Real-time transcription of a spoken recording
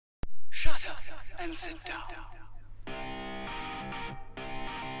up and sit down.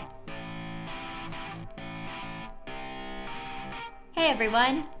 Hey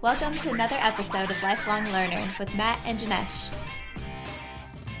everyone, welcome to another episode of Lifelong Learner with Matt and Janesh.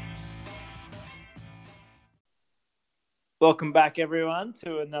 Welcome back everyone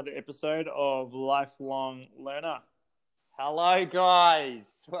to another episode of Lifelong Learner. Hello guys,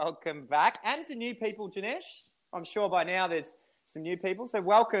 welcome back, and to new people, Janesh. I'm sure by now there's some new people, so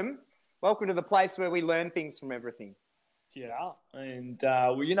welcome to the place where we learn things from everything. Yeah, and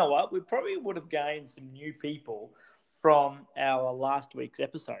well, you know what? We probably would have gained some new people from our last week's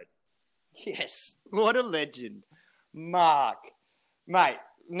episode. Yes, what a legend. Mark. Mate,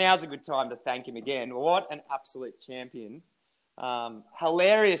 now's a good time to thank him again. What an absolute champion.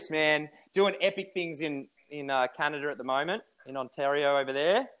 Hilarious, man. Doing epic things in Canada at the moment, in Ontario over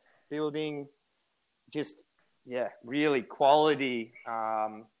there. Building just, really quality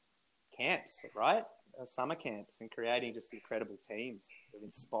camps, right? Summer camps, and creating just incredible teams of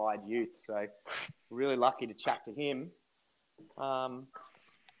inspired youth. So really lucky to chat to him. And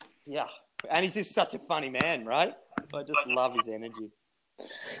he's just such a funny man, right? I just love his energy.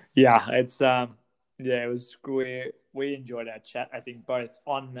 Yeah, it's it was we enjoyed our chat. I think both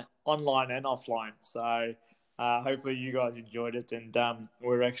online and offline. So hopefully you guys enjoyed it, and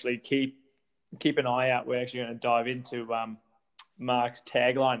we're actually keep an eye out. We're actually going to dive into Mark's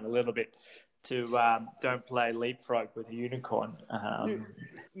tagline a little bit. To don't play leapfrog with a unicorn.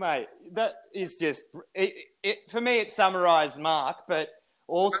 Mate, that is just for me. It summarised Mark, but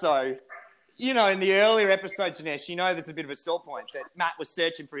also, in the earlier episodes, Janesh, there's a bit of a sore point that Matt was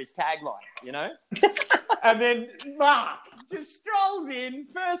searching for his tagline, and then Mark just strolls in,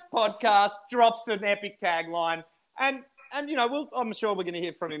 first podcast, drops an epic tagline, and I'm sure we're going to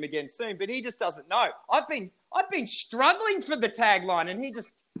hear from him again soon, but he just doesn't know. I've been struggling for the tagline, and he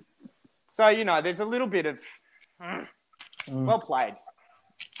just. So, there's a little bit of well played.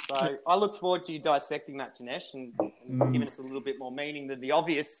 So I look forward to you dissecting that, Janesh, and giving us a little bit more meaning than the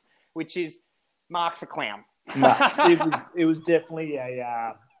obvious, which is Mark's a clown. No, it was definitely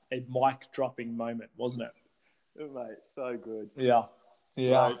a mic dropping moment, wasn't it? Mate, so good. Yeah.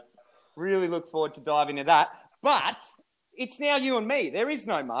 So, really look forward to diving into that. But it's now you and me. There is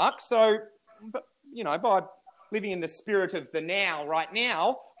no Mark. So, by living in the spirit of the now, right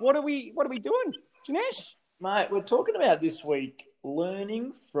now, what are we doing, Janesh? Mate, we're talking about this week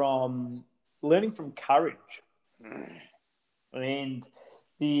learning from courage, and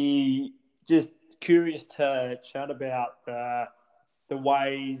just curious to chat about the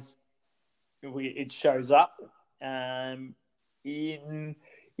ways it shows up in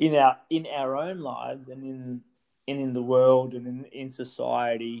our own lives and in the world and in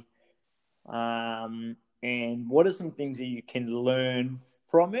society. And what are some things that you can learn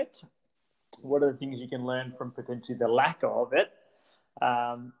from it? What are the things you can learn from potentially the lack of it?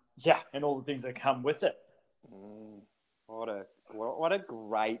 And all the things that come with it. What a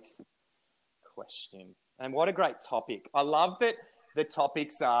great question. And what a great topic. I love that the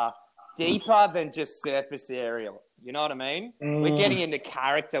topics are deeper than just surface area. You know what I mean? We're getting into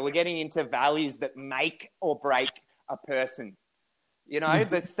character. We're getting into values that make or break a person.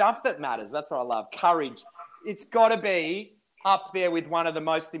 The stuff that matters. That's what I love. Courage. It's got to be up there with one of the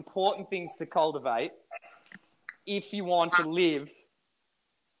most important things to cultivate if you want to live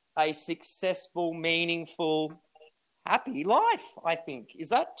a successful, meaningful, happy life, I think. Is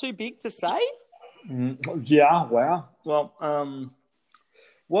that too big to say? Yeah, wow. Well,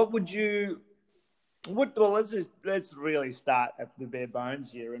 let's really start at the bare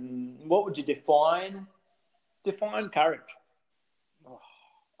bones here. And what would you define courage?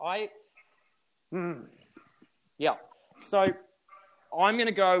 So I'm going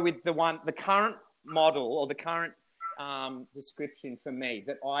to go with the current model or the current description for me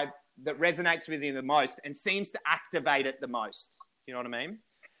that resonates with you the most and seems to activate it the most. Do you know what I mean?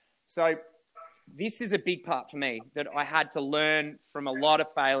 So this is a big part for me that I had to learn from a lot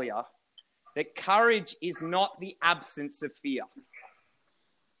of failure, that courage is not the absence of fear.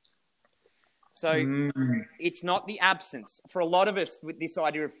 So it's not the absence. For a lot of us, with this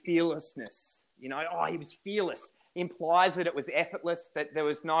idea of fearlessness, he was fearless, implies that it was effortless, that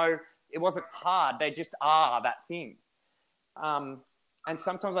it wasn't hard. They just are that thing. And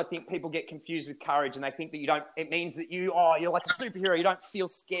sometimes I think people get confused with courage, and they think that it means that you're like a superhero. You don't feel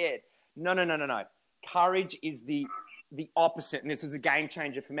scared. No. Courage is the opposite. And this was a game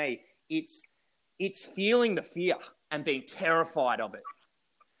changer for me. It's feeling the fear and being terrified of it,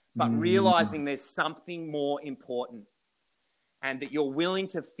 but realizing there's something more important, and that you're willing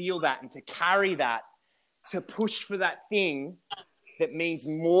to feel that and to carry that, to push for that thing that means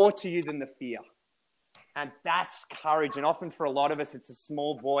more to you than the fear. And that's courage. And often for a lot of us, it's a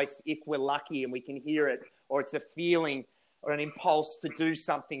small voice if we're lucky and we can hear it, or it's a feeling or an impulse to do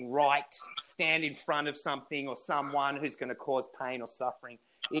something right, stand in front of something or someone who's going to cause pain or suffering.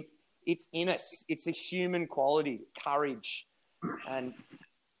 It's in us. It's a human quality, courage. And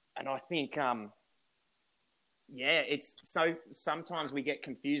I think, it's so sometimes we get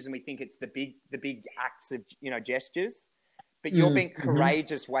confused and we think it's the big acts of, gestures. But you're being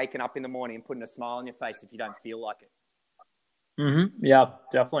courageous waking up in the morning and putting a smile on your face if you don't feel like it. Mm-hmm. Yeah,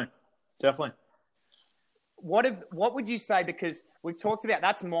 definitely. What would you say? Because we've talked about,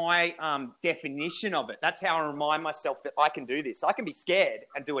 that's my definition of it. That's how I remind myself that I can do this. I can be scared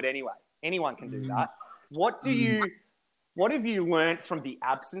and do it anyway. Anyone can do that. What have you learned from the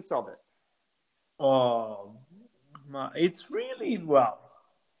absence of it? Oh, it's really,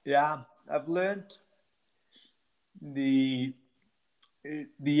 I've learned the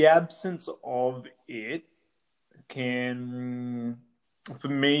absence of it can, for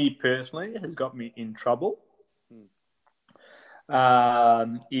me personally, has got me in trouble.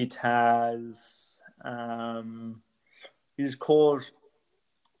 It has caused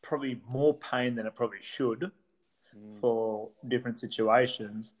probably more pain than it probably should for different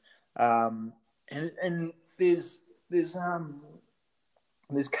situations. And there's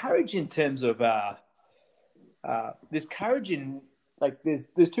courage in terms of there's courage in, like,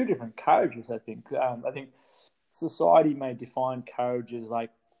 there's two different courages. I think society may define courage as like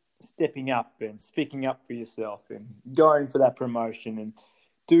stepping up and speaking up for yourself and going for that promotion and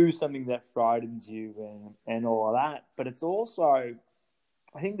do something that frightens you and all of that. But it's also,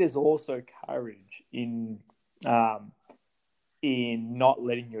 I think there's also courage in not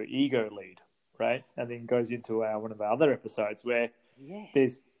letting your ego lead, right? I think it goes into one of our other episodes where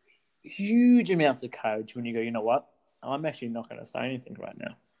there's huge amounts of courage when you go, you know what? I'm actually not going to say anything right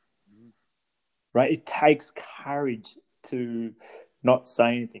now. Right? It takes courage to not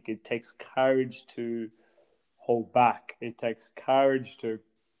say anything. It takes courage to hold back. It takes courage to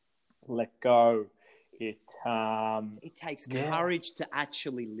let go. It takes courage to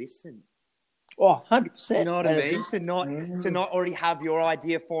actually listen. Oh, 100%. You know what I mean? To not already have your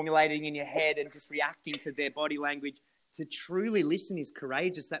idea formulating in your head and just reacting to their body language. To truly listen is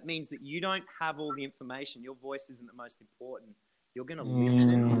courageous. That means that you don't have all the information. Your voice isn't the most important. You're going to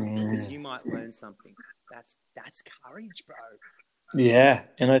listen because you might learn something. That's courage, bro. Yeah,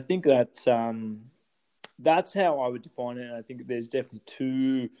 and I think that's how I would define it. And I think there's definitely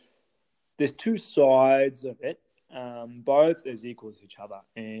two sides of it, both as equal as each other.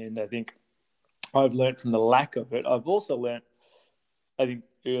 And I think I've learned from the lack of it. I've also learned, I think,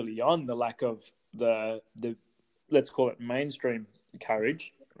 early on, the lack of the let's call it mainstream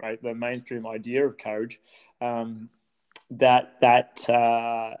courage, right? The mainstream idea of courage. That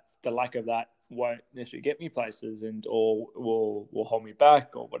the lack of that won't necessarily get me places or will hold me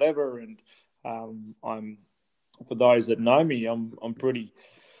back or whatever. And I'm, for those that know me, I'm pretty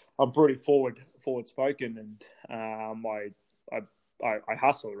forward spoken, and I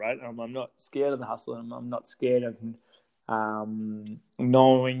hustle, right? I'm not scared of the hustle, and I'm not scared of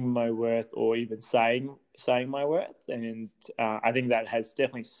knowing my worth or even saying my worth. And I think that has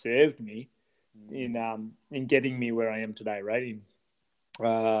definitely served me in getting me where I am today, right? In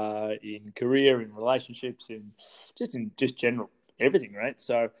career, in relationships, in just general everything, right?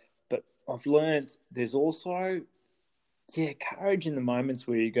 So, but I've learned there's also courage in the moments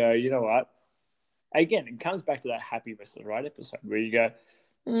where you go, you know what? Again, it comes back to that happy versus right episode where you go,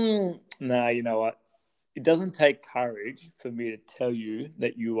 no, you know what? It doesn't take courage for me to tell you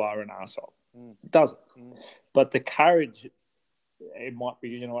that you are an arsehole. It doesn't. But the courage, it might be,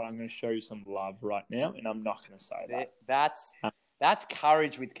 you know what, I'm going to show you some love right now, and I'm not going to say that. That's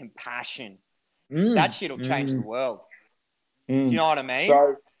courage with compassion. That shit will change the world. Do you know what I mean?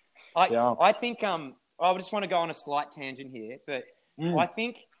 So, I think I just want to go on a slight tangent here, but I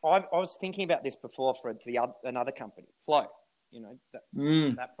think I was thinking about this before for another company, Flow. You know,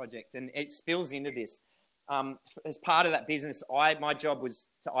 that project, and it spills into this. As part of that business, my job was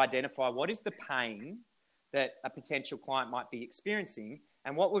to identify what is the pain that a potential client might be experiencing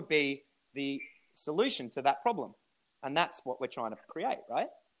and what would be the solution to that problem. And that's what we're trying to create, right?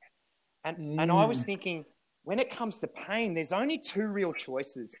 And I was thinking, when it comes to pain, there's only two real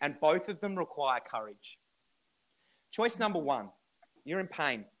choices, and both of them require courage. Choice number one, you're in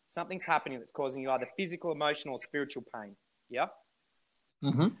pain. Something's happening that's causing you either physical, emotional, or spiritual pain. Yeah?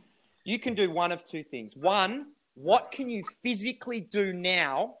 Mm-hmm. You can do one of two things. One, what can you physically do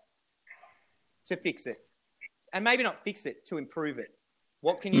now to fix it? And maybe not fix it, to improve it.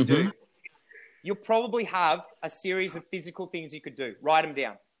 What can you do? you'll probably have a series of physical things you could do. Write them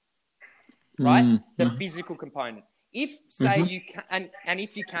down, right? The physical component. If, say, you can, and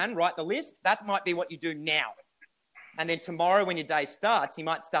if you can, write the list, that might be what you do now. And then tomorrow when your day starts, you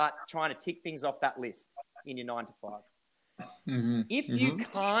might start trying to tick things off that list in your 9 to 5. If you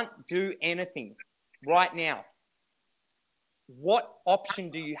can't do anything right now, what option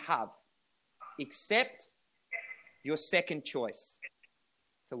do you have except your second choice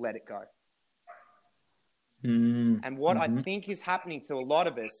to let it go? And what I think is happening to a lot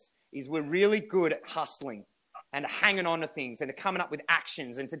of us is we're really good at hustling and hanging on to things and to coming up with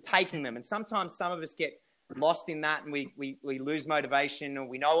actions and to taking them. And sometimes some of us get lost in that and we lose motivation, or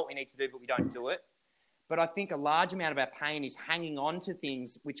we know what we need to do, but we don't do it. But I think a large amount of our pain is hanging on to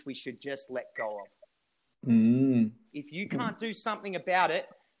things which we should just let go of. If you can't do something about it,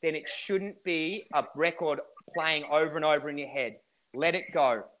 then it shouldn't be a record playing over and over in your head. Let it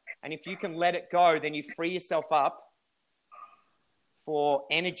go. And if you can let it go, then you free yourself up for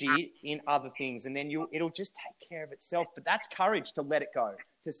energy in other things. And then it'll just take care of itself. But that's courage to let it go.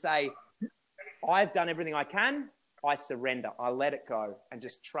 To say, I've done everything I can. I surrender. I let it go and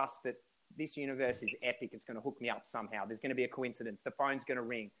just trust that this universe is epic. It's going to hook me up somehow. There's going to be a coincidence. The phone's going to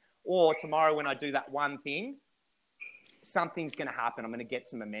ring. Or tomorrow when I do that one thing, something's going to happen. I'm going to get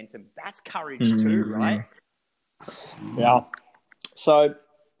some momentum. That's courage too, right? Yeah. So,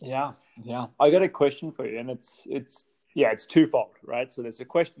 yeah. I got a question for you, and it's twofold, right? So there's a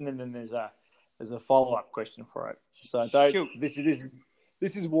question, and then there's a follow-up question for it. So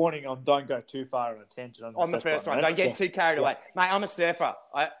this is warning on don't go too far on a tangent on the first one. Right? Don't get too carried away. Mate, I'm a surfer.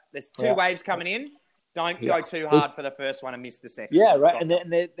 There's two waves coming in. Don't go too hard for the first one and miss the second. Yeah, right. And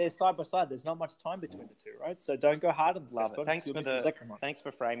they're side by side. There's not much time between the two, right? So don't go hard on the first one. Thanks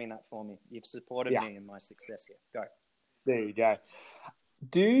for framing that for me. You've supported me in my success here. Go. There you go.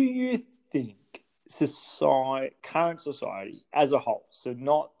 Do you think current society as a whole, so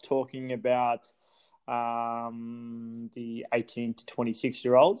not talking about the 18 to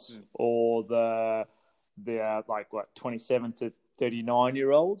 26-year-olds or the 27 to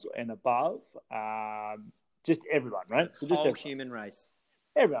 39-year-olds and above, just everyone, right? So just whole human race.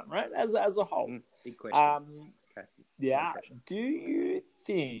 Everyone, right? As a whole. Big question. Okay. Yeah. Do you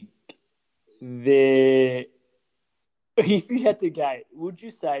think if you had to gauge, would you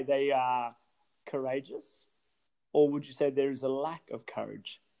say they are courageous, or would you say there is a lack of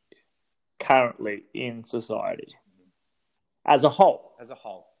courage currently in society as a whole? As a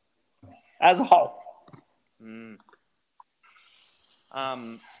whole.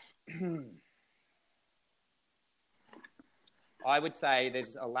 I would say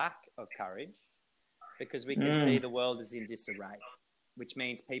there's a lack of courage because we can see the world is in disarray, which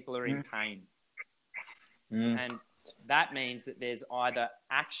means people are in pain. And that means that there's either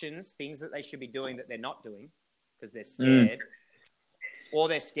actions, things that they should be doing that they're not doing because they're scared, or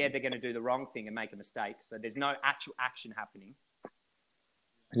they're scared they're going to do the wrong thing and make a mistake. So there's no actual action happening.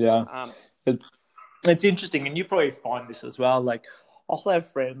 Yeah. It's interesting, and you probably find this as well. Like, I'll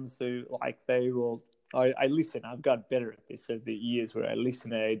have friends who, like, they will... I listen. I've got better at this over the years where I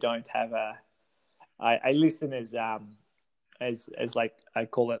listen and I don't have I listen as like, I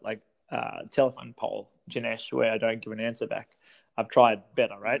call it like telephone pole, Janesh, where I don't give an answer back. I've tried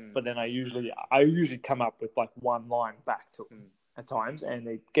better, right? But then I usually come up with like one line back to them at times, and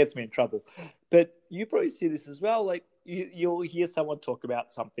it gets me in trouble. But you probably see this as well. Like, you'll hear someone talk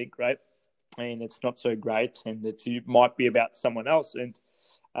about something, right? And it's not so great, and it might be about someone else. And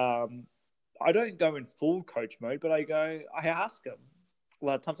I don't go in full coach mode, but I ask them. A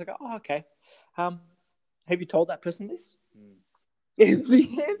lot of times I go, oh, okay. Have you told that person this? And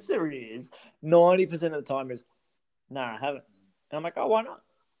the answer is 90% of the time is, no, I haven't. And I'm like, oh, why not?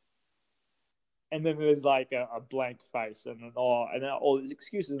 And then there's like a blank face and all these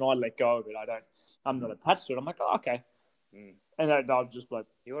excuses, and I let go of it. I'm not attached to it. I'm like, oh, okay. And I'll just like,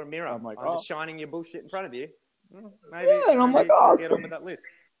 you're a mirror. I'm like, just shining your bullshit in front of you. Maybe, and I'm like, oh, get on with that list.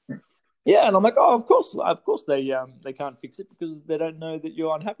 Yeah, and I'm like, oh, of course they can't fix it because they don't know that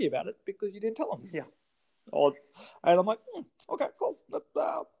you're unhappy about it because you didn't tell them. Yeah. And I'm like, okay, cool.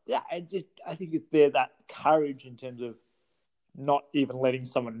 I think it's that courage in terms of not even letting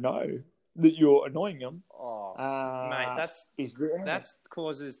someone know that you're annoying them. Mate, that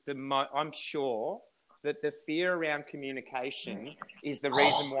causes I'm sure that the fear around communication is the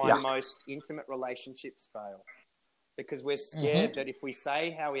reason why most intimate relationships fail. Because we're scared that if we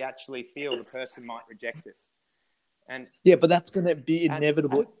say how we actually feel, the person might reject us. But that's going to be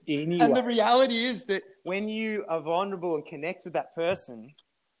inevitable anyway. And the reality is that when you are vulnerable and connect with that person,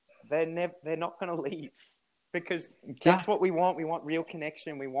 they're not going to leave. because that's what we want. We want real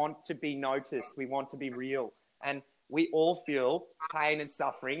connection. We want to be noticed. We want to be real. And we all feel pain and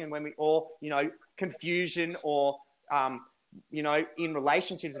suffering. And when we all, confusion or, in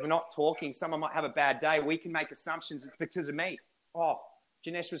relationships, we're not talking, someone might have a bad day. We can make assumptions. It's because of me. Oh,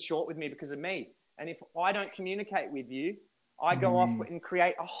 Janesh was short with me because of me. And if I don't communicate with you, I go off and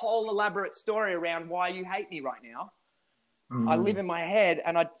create a whole elaborate story around why you hate me right now. I live in my head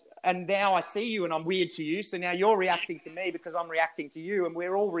and now I see you and I'm weird to you. So now you're reacting to me because I'm reacting to you, and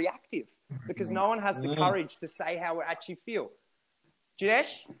we're all reactive because no one has the courage to say how we actually feel.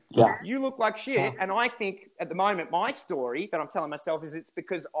 Janesh, you look like shit. And I think at the moment, my story that I'm telling myself is it's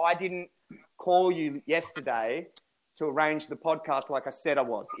because I didn't call you yesterday to arrange the podcast like I said I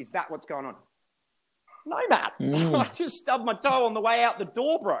was. Is that what's going on? No, Matt. I just stubbed my toe on the way out the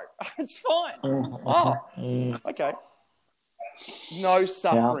door, bro. It's fine. Okay. No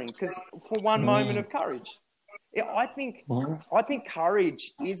suffering, because for one moment of courage. I think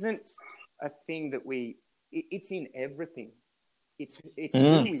courage isn't a thing that it's in everything. It's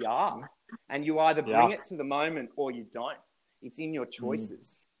who we are. And you either bring it to the moment or you don't. It's in your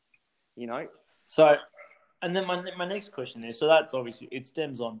choices, So, and then my next question is, so that's obviously, it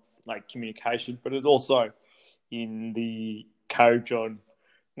stems on like communication, but it also in the courage on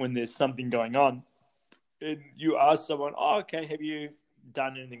when there's something going on. And you ask someone, oh, okay, have you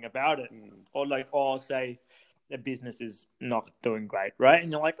done anything about it? Or like, say the business is not doing great, right?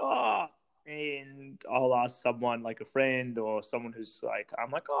 And you're like, and I'll ask someone like a friend or someone who's like,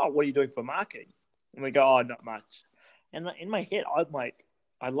 I'm like, what are you doing for marketing? And they go, not much. And in my head,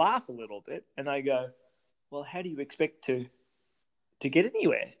 I laugh a little bit and I go, well, how do you expect to get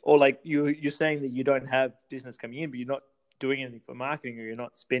anywhere? Or like you're saying that you don't have business coming in, but you're not doing anything for marketing, or you're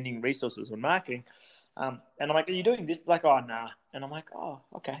not spending resources on marketing. And I'm like, are you doing this? Like, nah. And I'm like,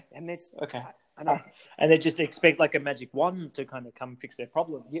 okay. And this, okay. And they just expect like a magic wand to kind of come fix their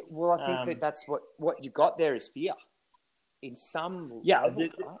problem. Yeah, well, I think that's what you got there is fear. In some level,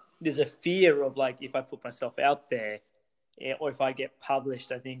 there's a fear of like, if I put myself out there, or if I get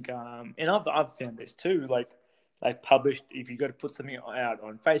published, I think, and I've found this too, like published, if you got to put something out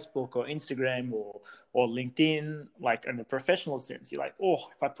on Facebook or Instagram or LinkedIn, like in a professional sense, you're like,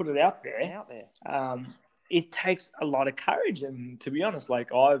 if I put it out there, it takes a lot of courage. And to be honest, like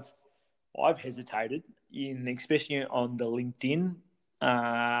I've hesitated especially on the LinkedIn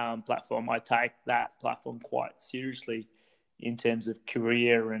platform. I take that platform quite seriously in terms of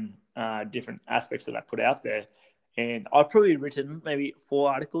career and different aspects that I put out there. And I've probably written maybe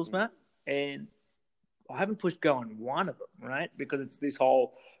 4 articles, Matt, and I haven't pushed go on one of them, right? Because it's this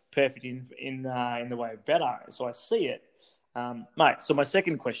whole perfect in the way of better. So I see it, mate. So my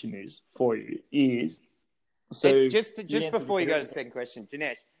second question is for you is, so just before you go to the second question,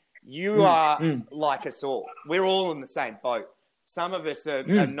 Janesh, you are like us all. We're all in the same boat. Some of us are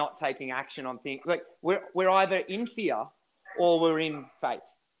not taking action on things. Like we're either in fear or we're in faith.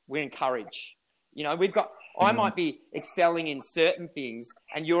 We're in courage. I might be excelling in certain things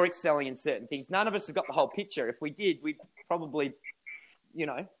and you're excelling in certain things. None of us have got the whole picture. If we did, we'd probably, you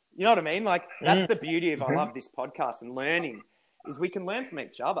know what I mean? Like, that's the beauty of, I love this podcast and learning, is we can learn from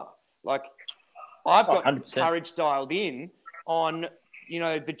each other. Like, I've got 100%. Courage dialed in on,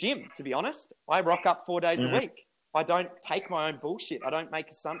 the gym, to be honest. I rock up 4 days a week. I don't take my own bullshit. I don't make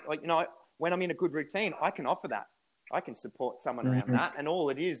when I'm in a good routine, I can offer that. I can support someone around that. And all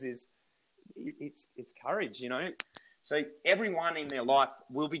it is it's courage, So everyone in their life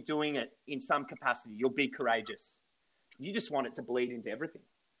will be doing it in some capacity. You'll be courageous. You just want it to bleed into everything.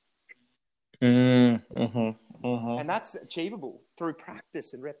 And that's achievable through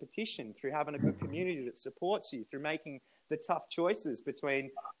practice and repetition, through having a good community that supports you, through making the tough choices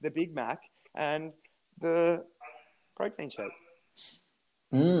between the Big Mac and the protein shake.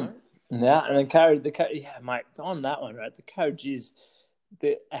 Yeah, and mate, on that one, right? The courage is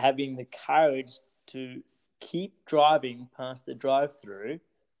having the courage to keep driving past the drive-through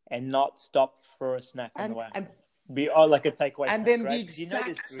and not stop for a snack on the way. And be like a takeaway. And snack, then right? the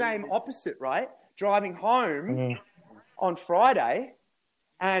exact same opposite, right? Driving home on Friday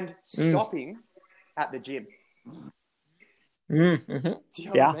and stopping at the gym. Do you know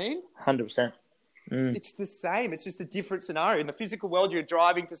what I mean? 100%. It's the same. It's just a different scenario. In the physical world, you're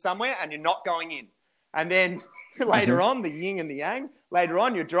driving to somewhere and you're not going in. And then later on, the yin and the yang, later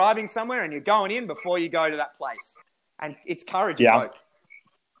on, you're driving somewhere and you're going in before you go to that place. And it's courage. Yeah.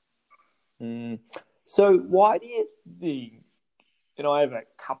 So why do you think, I have a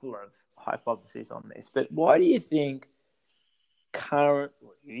couple of hypotheses on this, but why do you think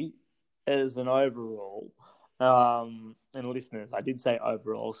currently, as an overall, and listeners, I did say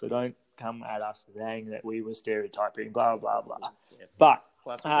overall, so don't come at us saying that we were stereotyping, blah, blah, blah. Yeah. But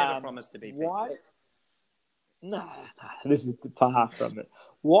Plus, we've never promised to be why? PC. No, this is far from it.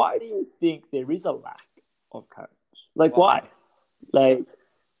 Why do you think there is a lack of courage? Like, why? Like,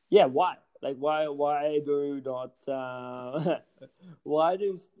 yeah, why? Like, why do not, why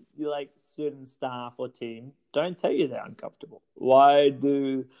do, like, certain staff or team don't tell you they're uncomfortable? Why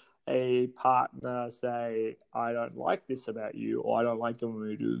do a partner say, I don't like this about you, or I don't like it when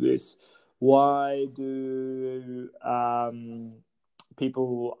we do this? Why do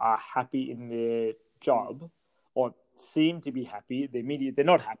people are happy in their job or seem to be happy? They're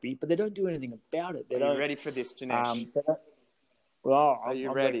not happy, but they don't do anything about it. Are you ready for this, Janesh? Well, are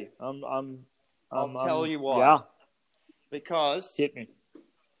you ready? I'll tell you why. Yeah. Because Hit me.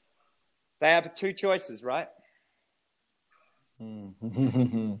 they have two choices, right?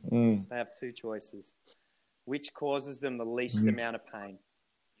 Mm. They have two choices. Which causes them the least amount of pain?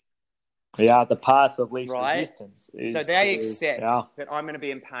 Yeah, the path of least Right? resistance. So they accept that I'm going to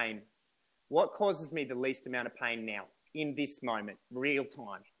be in pain. What causes me the least amount of pain now, in this moment, real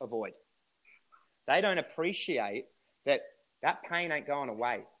time? Avoid. They don't appreciate that pain ain't going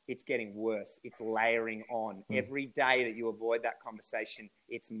away. It's getting worse. It's layering on. Every day that you avoid that conversation,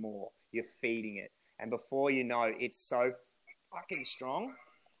 it's more. You're feeding it. And before you know, it's so fucking strong,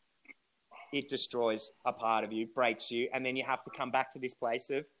 it destroys a part of you, breaks you, and then you have to come back to this place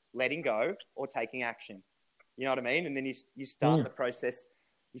of letting go or taking action. You know what I mean? And then you start the process.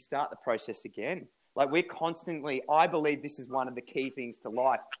 You start the process again. Like, we're constantly, I believe this is one of the key things to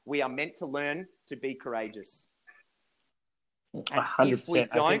life. We are meant to learn to be courageous. And 100%. if we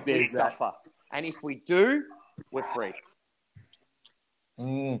don't, we suffer. And if we do, we're free.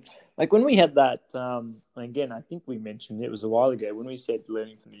 Like when we had that, again, I think we mentioned it was a while ago when we said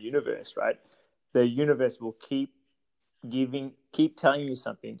learning from the universe, right? The universe will keep telling you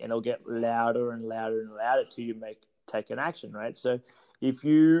something, and it'll get louder and louder and louder till you take an action, right? So if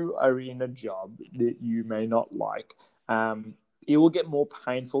you are in a job that you may not like, it will get more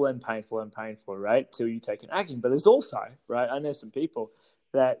painful and painful and painful, right? Till you take an action. But there's also, right, I know some people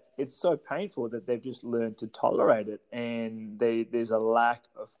that it's so painful that they've just learned to tolerate it, and there's a lack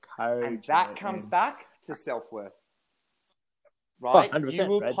of courage. And that comes back to self-worth, right? 100%, you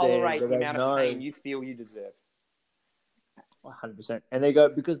will right? tolerate the amount of pain you feel you deserve. 100%. And they go,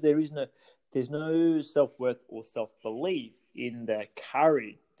 because there's no self-worth or self-belief in the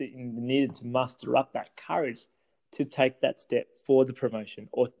courage that you needed to muster up that courage to take that step for the promotion,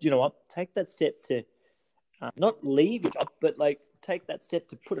 or you know what, take that step to not leave your job, but like take that step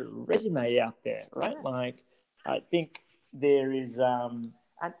to put a resume out there, right? Like, I think there is, and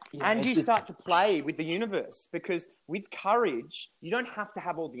you start to play with the universe, because with courage, you don't have to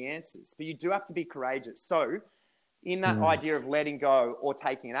have all the answers, but you do have to be courageous. So in that idea of letting go or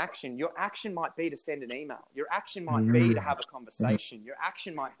taking an action, your action might be to send an email. Your action might be to have a conversation. Your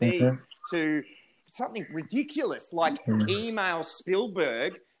action might be to something ridiculous, like email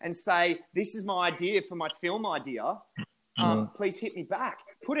Spielberg and say, this is my idea for my film idea. Please hit me back.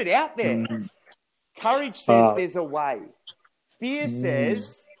 Put it out there. Courage says there's a way. Fear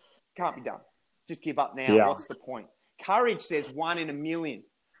says, can't be done. Just give up now. What's the point? Courage says 1 in a million.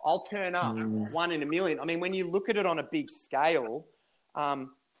 I'll turn up. 1 in a million. I mean, when you look at it on a big scale,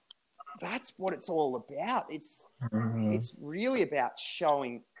 that's what it's all about. It's really about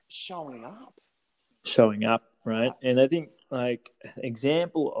showing up. Showing up, right? And I think like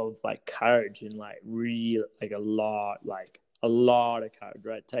example of like courage and like real, like a lot of courage,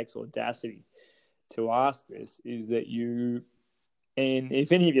 right? It takes audacity to ask this, is that you, and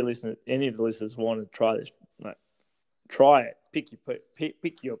if any of the listeners want to try this, like, try it.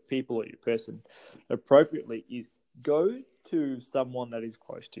 Pick your people or your person appropriately. Is go to someone that is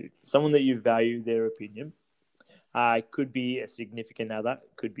close to you, someone that you value their opinion. It could be a significant other,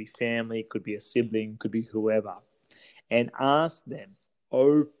 could be family, could be a sibling, could be whoever, and ask them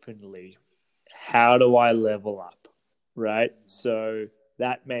openly, how do I level up, right? So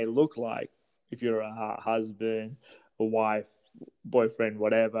that may look like, if you're a husband, a wife, boyfriend,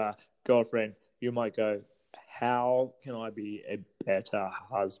 whatever, girlfriend, you might go, how can I be a better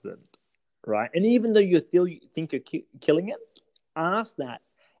husband, right? And even though you think you're killing it, ask that,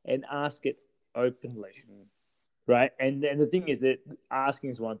 and ask it openly. Right, and the thing is that asking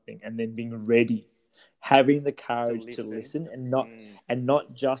is one thing, and then being ready, having the courage to listen and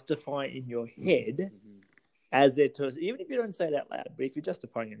not justify in your head as they're to us, even if you don't say it out loud. But if you're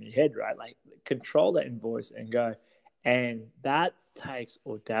justifying in your head, right, like control that in voice and go, and that takes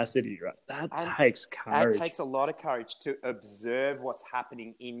audacity, right? That takes courage. That takes a lot of courage to observe what's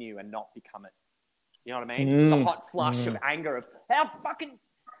happening in you and not become it. You know what I mean? The hot flush of anger of how fucking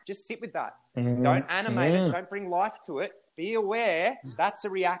Just sit with that. Mhm. Don't animate Mhm. it. Don't bring life to it. Be aware that's a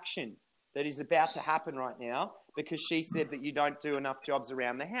reaction that is about to happen right now because she said that you don't do enough jobs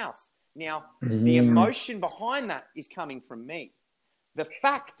around the house. Now, the emotion behind that is coming from me. The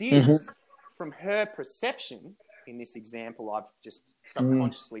fact is, from her perception, in this example, I've just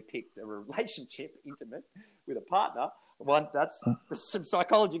subconsciously picked a relationship, intimate, with a partner. One, there's some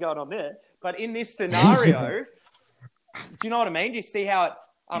psychology going on there. But in this scenario, do you know what I mean? Do you see how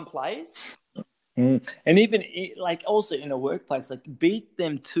it plays? And even like also in a workplace, like beat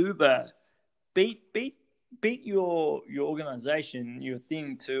them to the beat your organization, your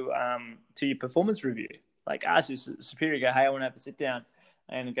thing to your performance review. Like ask your superior, go, hey, I want to have a sit down,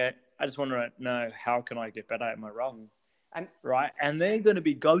 and go, I just want to know how can I get better at my role, And right? And they're going to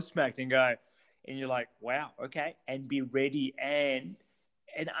be gobsmacked and go, and you're like, wow, okay, and be ready and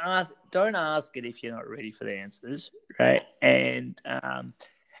ask. Don't ask it if you're not ready for the answers, right? And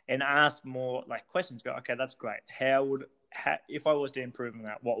ask more like questions. Go, okay, that's great. If I was to improve on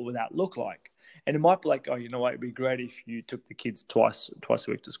that, what would that look like? And it might be like, oh, you know what? It'd be great if you took the kids twice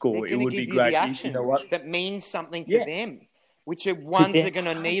a week to school. they're It going to would give be you great. the actions You know what? that mean something to Yeah. them, which are ones that are them.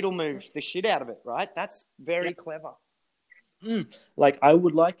 going to needle move the shit out of it, right? That's very clever. Like I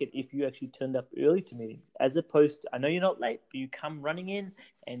would like it if you actually turned up early to meetings, as opposed to, I know you're not late, but you come running in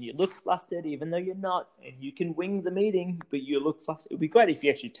and you look flustered, even though you're not, and you can wing the meeting, but you look flustered. It would be great if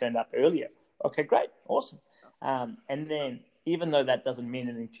you actually turned up earlier. Okay, great, awesome. And then, even though that doesn't mean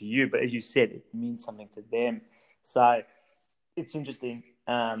anything to you, but as you said, it means something to them. So it's interesting.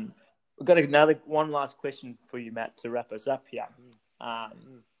 We've got one last question for you, Matt, to wrap us up here.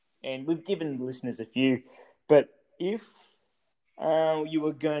 And we've given the listeners a few, but if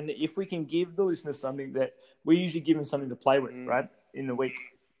if we can give the listeners something that we usually give them something to play with, right, in the week,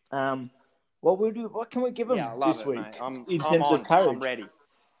 what can we give them this week in terms of courage? I'm ready.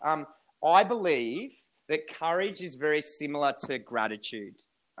 I believe that courage is very similar to gratitude.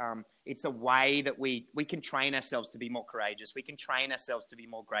 It's a way that we can train ourselves to be more courageous. We can train ourselves to be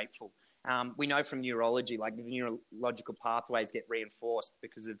more grateful. We know from neurology, like the neurological pathways get reinforced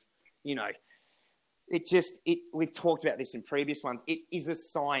because of, we've talked about this in previous ones. It is a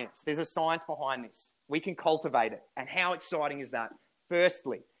science. There's a science behind this. We can cultivate it. And how exciting is that?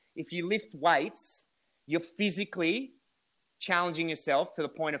 Firstly, if you lift weights, you're physically challenging yourself to the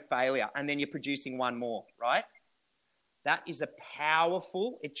point of failure, and then you're producing one more, right? That is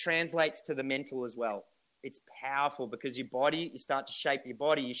it translates to the mental as well. It's powerful because you start to shape your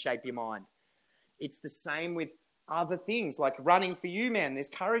body, you shape your mind. It's the same with other things like running for you, man. There's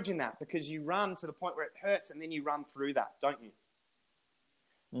courage in that because you run to the point where it hurts and then you run through that, don't you?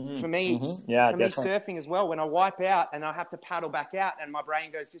 For me, surfing as well, when I wipe out and I have to paddle back out and my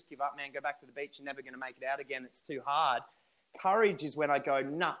brain goes, just give up, man, go back to the beach. You're never going to make it out again. It's too hard. Courage is when I go,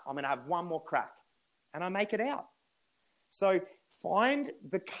 nah, I'm going to have one more crack and I make it out. So find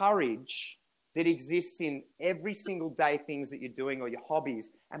the courage that exists in every single day things that you're doing or your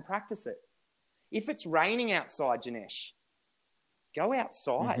hobbies and practice it. If it's raining outside, Janesh, go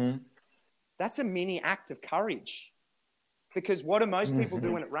outside. That's a mini act of courage. Because what do most people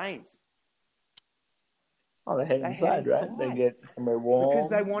do when it rains? Oh, they head inside, right? They get somewhere warm. Because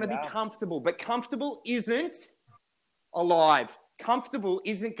they want to be comfortable. But comfortable isn't alive. Comfortable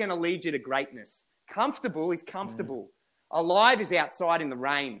isn't going to lead you to greatness. Comfortable is comfortable. Alive is outside in the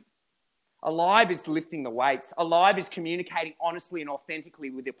rain. Alive is lifting the weights. Alive is communicating honestly and authentically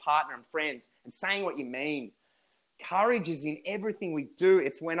with your partner and friends and saying what you mean. Courage is in everything we do.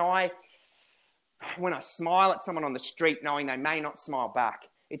 It's when I smile at someone on the street knowing they may not smile back.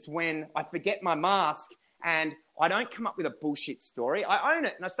 It's when I forget my mask and I don't come up with a bullshit story. I own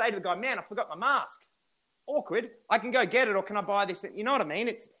it and I say to the guy, man, I forgot my mask. Awkward. I can go get it, or can I buy this? You know what I mean?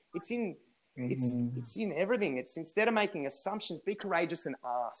 It's in everything. It's instead of making assumptions, be courageous and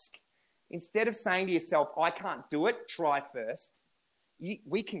ask. Instead of saying to yourself, I can't do it, try first.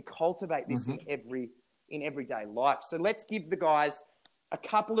 We can cultivate this in everyday life. So let's give the guys a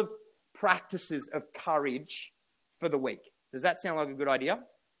couple of practices of courage for the week. Does that sound like a good idea?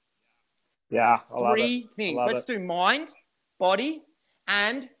 Yeah, I love it. 3 things. Let's do mind, body,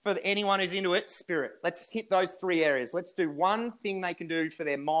 and for anyone who's into it, spirit. Let's hit those 3 areas. Let's do one thing they can do for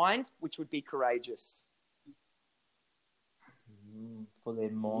their mind, which would be courageous. For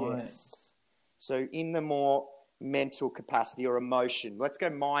their mind. Yes. So in the more mental capacity or emotion, let's go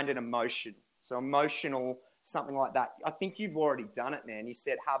mind and emotion. So emotional, something like that. I think you've already done it, man. You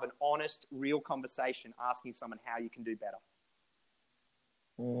said have an honest, real conversation asking someone how you can do better.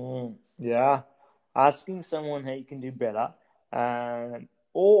 Yeah. Asking someone how you can do better. I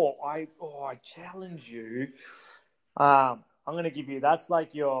challenge you. I'm gonna give you that's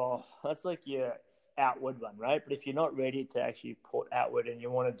like your outward one, right? But if you're not ready to actually put outward and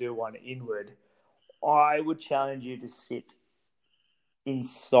you want to do one inward, I would challenge you to sit in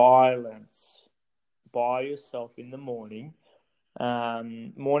silence by yourself in the morning.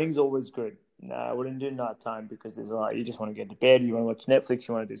 Morning's always good. No, I wouldn't do nighttime because there's a lot. You just want to get to bed, you want to watch Netflix,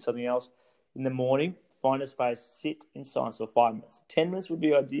 you want to do something else. In the morning, find a space, sit in silence for 5 minutes. 10 minutes would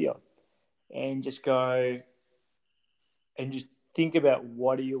be ideal. And just go and just think about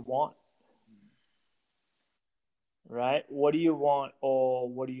what do you want, right? What do you want or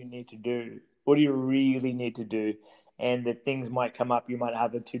what do you need to do? What do you really need to do? And the things might come up. You might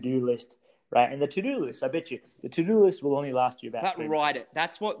have a to-do list, right? And the to-do list, I bet you, the to-do list will only last you about But 3 write minutes. it.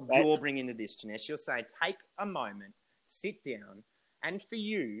 That's what Right? you're bringing to this, Janesh. You're saying take a moment, sit down, and for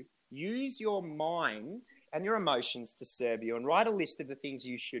you, use your mind and your emotions to serve you and write a list of the things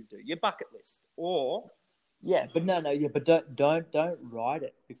you should do, your bucket list. Or Yeah, but but don't write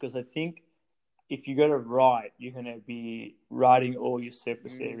it, because I think if you go to write, you're going to be writing all your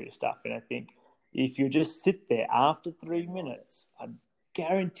surface area stuff. And I think if you just sit there after 3 minutes, I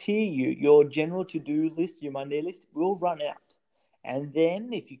guarantee you your general to-do list, your Monday list, will run out. And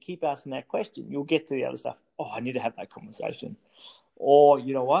then if you keep asking that question, you'll get to the other stuff. Oh, I need to have that conversation. Or,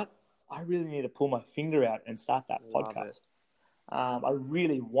 you know what? I really need to pull my finger out and start that Love podcast. it. I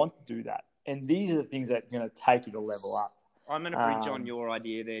really want to do that. And these are the things that are going to take you to level up. I'm going to bridge on your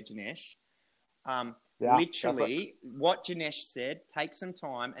idea there, Janesh. Yeah, Literally, what Janesh said, take some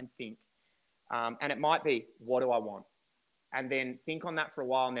time and think. And it might be, what do I want? And then think on that for a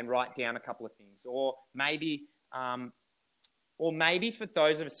while and then write down a couple of things. Or maybe for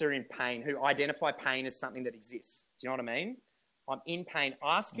those of us who are in pain, who identify pain as something that exists. Do you know what I mean? I'm in pain.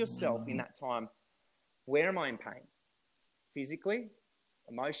 Ask yourself in that time, where am I in pain? Physically,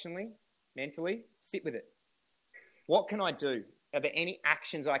 emotionally, mentally? Sit with it. What can I do? Are there any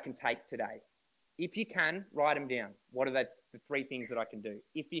actions I can take today? If you can, write them down. What are the 3 things that I can do?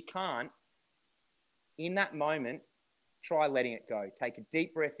 If you can't, in that moment, try letting it go. Take a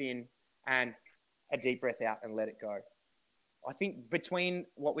deep breath in and a deep breath out and let it go. I think between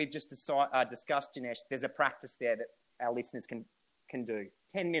what we've just discussed, Janesh, there's a practice there that our listeners can do.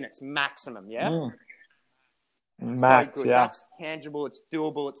 10 minutes maximum, yeah? Max, so good. yeah. That's tangible. It's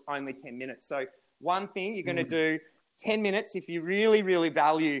doable. It's only 10 minutes. So one thing you're going to do 10 minutes if you really, really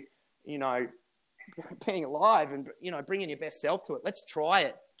value, being alive and, bringing your best self to it. Let's try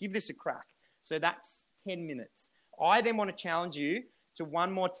it. Give this a crack. So that's 10 minutes. I then want to challenge you to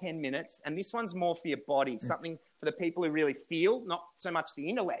one more 10 minutes. And this one's more for your body, something for the people who really feel, not so much the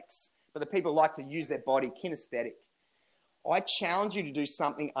intellects, but the people who like to use their body, kinesthetic. I challenge you to do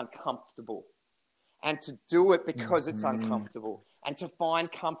something uncomfortable and to do it because it's uncomfortable and to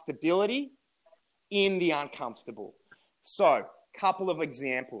find comfortability in the uncomfortable. So, couple of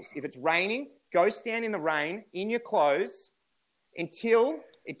examples. If it's raining, go stand in the rain in your clothes until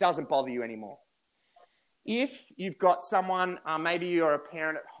it doesn't bother you anymore. If you've got someone, maybe you're a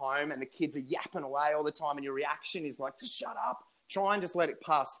parent at home and the kids are yapping away all the time and your reaction is like, just shut up, try and just let it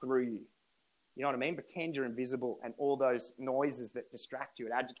pass through you. You know what I mean? Pretend you're invisible and all those noises that distract you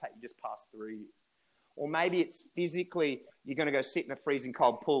and agitate you just pass through you. Or maybe it's physically, you're going to go sit in a freezing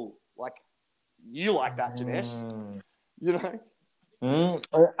cold pool. Like, you like that, Janesh. You know?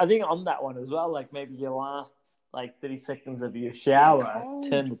 I think on that one as well, like maybe your last 30 seconds of your shower,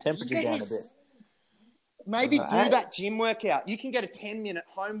 turn the temperature down a bit. Maybe do that gym workout. You can get a 10-minute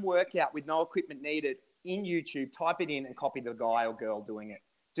home workout with no equipment needed in YouTube, type it in and copy the guy or girl doing it.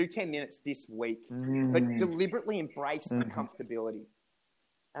 Do 10 minutes this week, but deliberately embrace uncomfortability.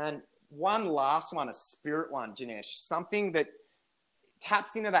 And one last one, a spirit one, Janesh, something that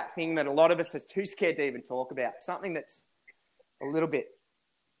taps into that thing that a lot of us are too scared to even talk about, something that's a little bit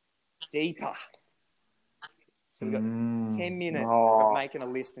deeper. So we've got 10 minutes of making a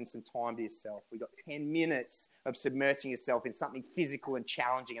list and some time to yourself. We've got 10 minutes of submersing yourself in something physical and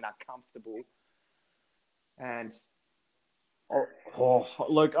challenging and uncomfortable. And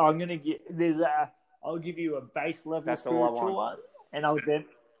look, I'm gonna I'll give you a base level That's all I spiritual want. one,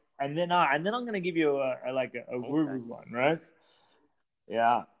 and then I'm gonna give you a woo-woo one, right?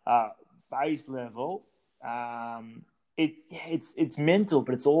 Yeah, base level. It's mental,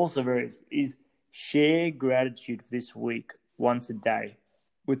 but it's also is share gratitude this week once a day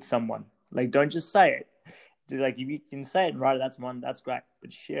with someone. Like, don't just say it. Like, if you can say it and write it, that's great.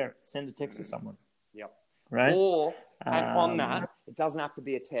 But share it. Send a text to someone. Yep. Right? Or, and on that, it doesn't have to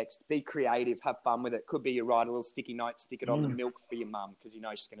be a text. Be creative. Have fun with it. Could be you write a little sticky note, stick it on the milk for your mum because you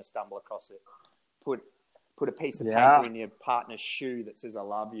know she's going to stumble across it. Put a piece of paper in your partner's shoe that says, I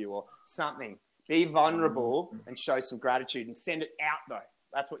love you, or something. Be vulnerable and show some gratitude and send it out, though.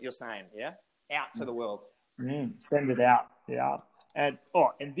 That's what you're saying, yeah? Out to the world. Send it out, yeah. And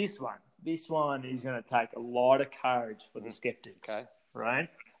this one is going to take a lot of courage for the skeptics, right?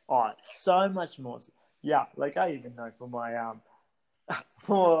 So much more. Yeah, like I even know for my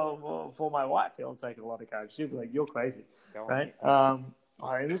for my wife, it'll take a lot of courage. She'll be like, "You're crazy," right? And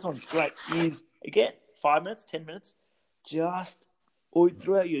this one's great. Is again 5 minutes, 10 minutes, just or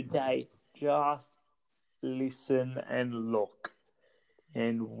throughout your day, just listen and look.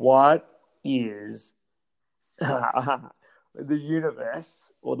 And what is the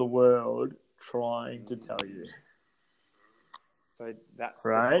universe or the world trying to tell you? So that's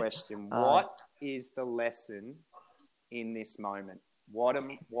the question. What is the lesson in this moment? What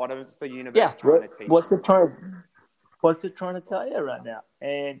is the universe trying to teach you? What's it trying to tell you right now?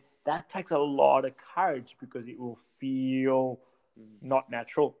 And that takes a lot of courage because it will feel not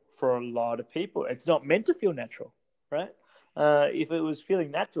natural for a lot of people. It's not meant to feel natural, right? If it was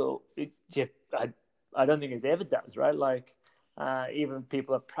feeling natural, I don't think it ever does, right? Like, even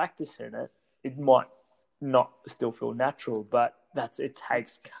people are practicing it, it might not still feel natural, but it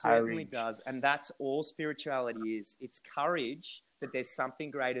takes courage. It certainly does. And that's all spirituality is. It's courage that there's something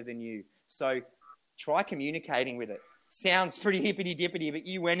greater than you. So try communicating with it. Sounds pretty hippity-dippity, but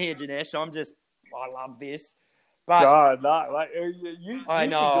you went here, Janesh. I love this. But I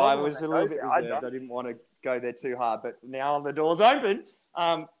know, I was a little bit reserved. I didn't want to go there too hard, but now the door's open.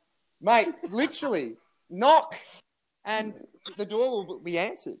 Mate, literally, knock, and the door will be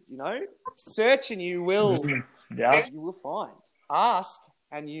answered, Search and you will, you will find. Ask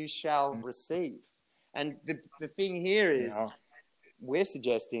and you shall receive. And the thing here is, we're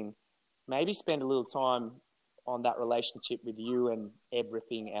suggesting maybe spend a little time on that relationship with you and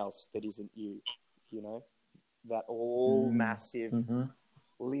everything else that isn't you, that all massive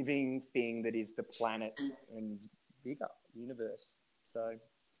living thing that is the planet and bigger universe. So,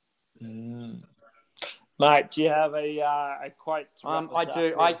 mate, do you have a quote? I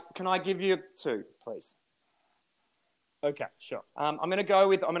do. Can I give you two, please? Okay, sure. I'm going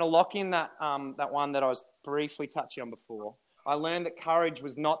to lock in that one that I was briefly touching on before. I learned that courage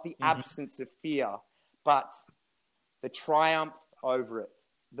was not the absence of fear, but the triumph over it.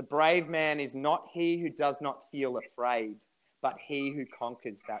 The brave man is not he who does not feel afraid, but he who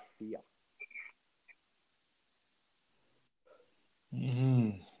conquers that fear.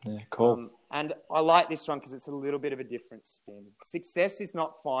 Yeah, cool. And I like this one because it's a little bit of a different spin. Success is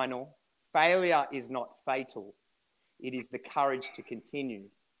not final. Failure is not fatal. It is the courage to continue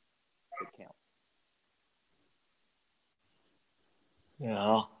that counts.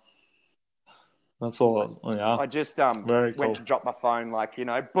 Yeah. That's all. Yeah. I just went to drop my phone,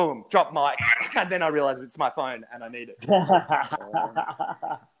 boom, drop mic, and then I realized it's my phone and I need it. I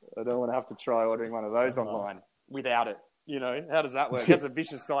don't want to have to try ordering one of those online without it. How does that work? That's a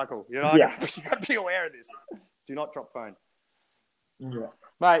vicious cycle. You got to be aware of this. Do not drop phone. Yeah.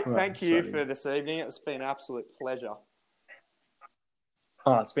 Mate, thank you for this evening. It's been an absolute pleasure.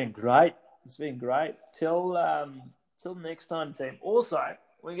 Oh, it's been great. Till next time, team. Also,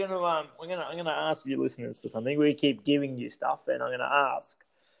 I'm gonna ask you listeners for something. We keep giving you stuff, and I'm gonna ask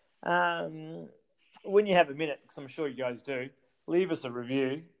when you have a minute, because I'm sure you guys do. Leave us a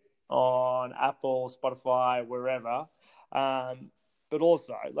review on Apple, Spotify, wherever. But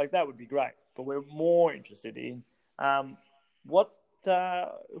also, that would be great. But we're more interested in who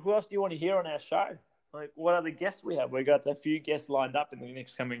else do you want to hear on our show? What other guests we have? We've got a few guests lined up in the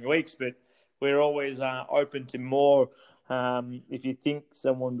next coming weeks, but we're always open to more. If you think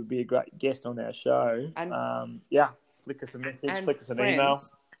someone would be a great guest on our show, flick us a message, flick us an email.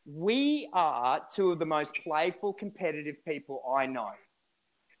 We are two of the most playful, competitive people I know.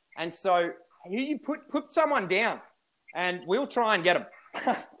 And so you put someone down and we'll try and get them.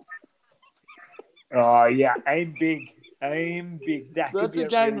 Oh, yeah. Aim big. That's a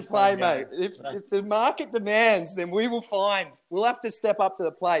game to play, mate. If the market demands, then we will find. We'll have to step up to the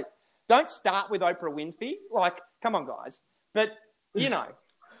plate. Don't start with Oprah Winfrey. Come on, guys. But,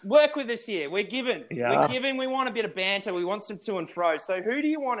 work with us here. We're given. Yeah. We want a bit of banter. We want some to and fro. So who do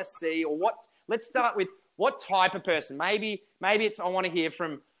you want to see or what? Let's start with what type of person. Maybe it's I want to hear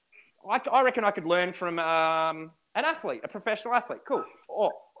from, I reckon I could learn from an athlete, a professional athlete. Cool.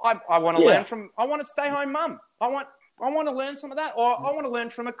 Or I want to learn from, I want to stay home mum. I want to learn some of that. Or I want to learn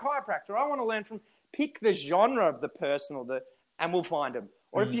from a chiropractor. I want to learn from, pick the genre of the person and we'll find them.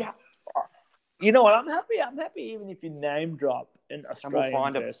 Or if you you know what? I'm happy even if you name drop an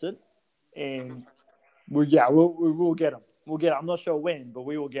Australian person, and we'll get them. I'm not sure when, but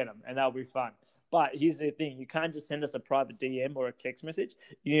we will get them, and that'll be fun. But here's the thing. You can't just send us a private DM or a text message.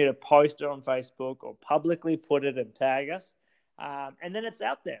 You need to post it on Facebook or publicly put it and tag us. And then it's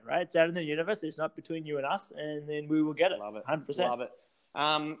out there, right? It's out in the universe. It's not between you and us, and then we will get it. Love it. 100%. Love it.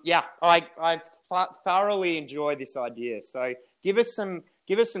 I thoroughly enjoy this idea. So give us some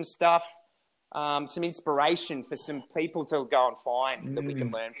stuff, some inspiration for some people to go and find that we can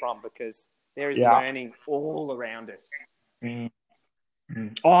learn from, because there is learning all around us.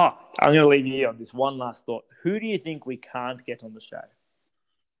 Oh, I'm going to leave you here on this one last thought. Who do you think we can't get on the show?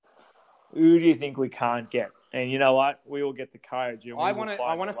 Who do you think we can't get? And you know what? We will get the courage. I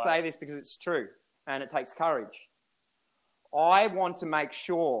want to say this because it's true and it takes courage. I want to make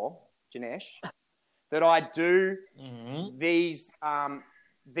sure, Janesh, that I do these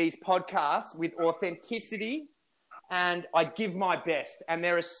podcasts with authenticity, and I give my best. And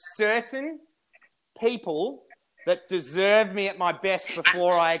there are certain people that deserve me at my best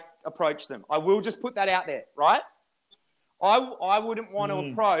before I approach them. I will just put that out there, right? I wouldn't want to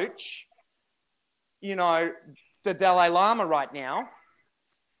approach, the Dalai Lama right now,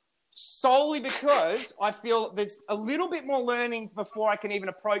 solely because I feel there's a little bit more learning before I can even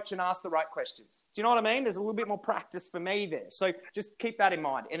approach and ask the right questions. Do you know what I mean? There's a little bit more practice for me there. So just keep that in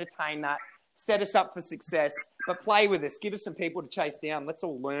mind. Entertain that. Set us up for success, but play with us. Give us some people to chase down. Let's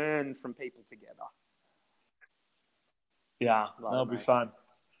all learn from people together. Yeah, that'll be fun.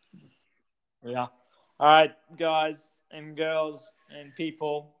 Yeah. All right, guys and girls and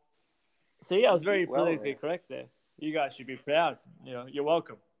people. See, I was very politically correct there. You guys should be proud. You're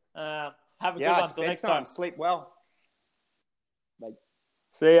welcome. Have a good one. Until next time. Sleep well. Bye.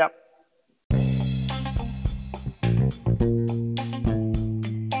 See ya.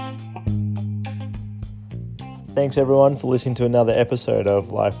 Thanks, everyone, for listening to another episode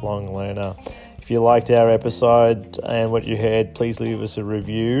of Lifelong Learner. If you liked our episode and what you heard, please leave us a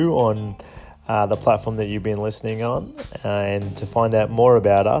review on the platform that you've been listening on. And to find out more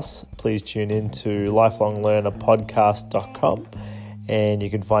about us, please tune in to lifelonglearnerpodcast.com, and you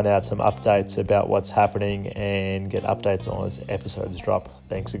can find out some updates about what's happening and get updates on as episodes drop.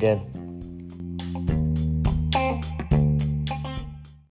 Thanks again.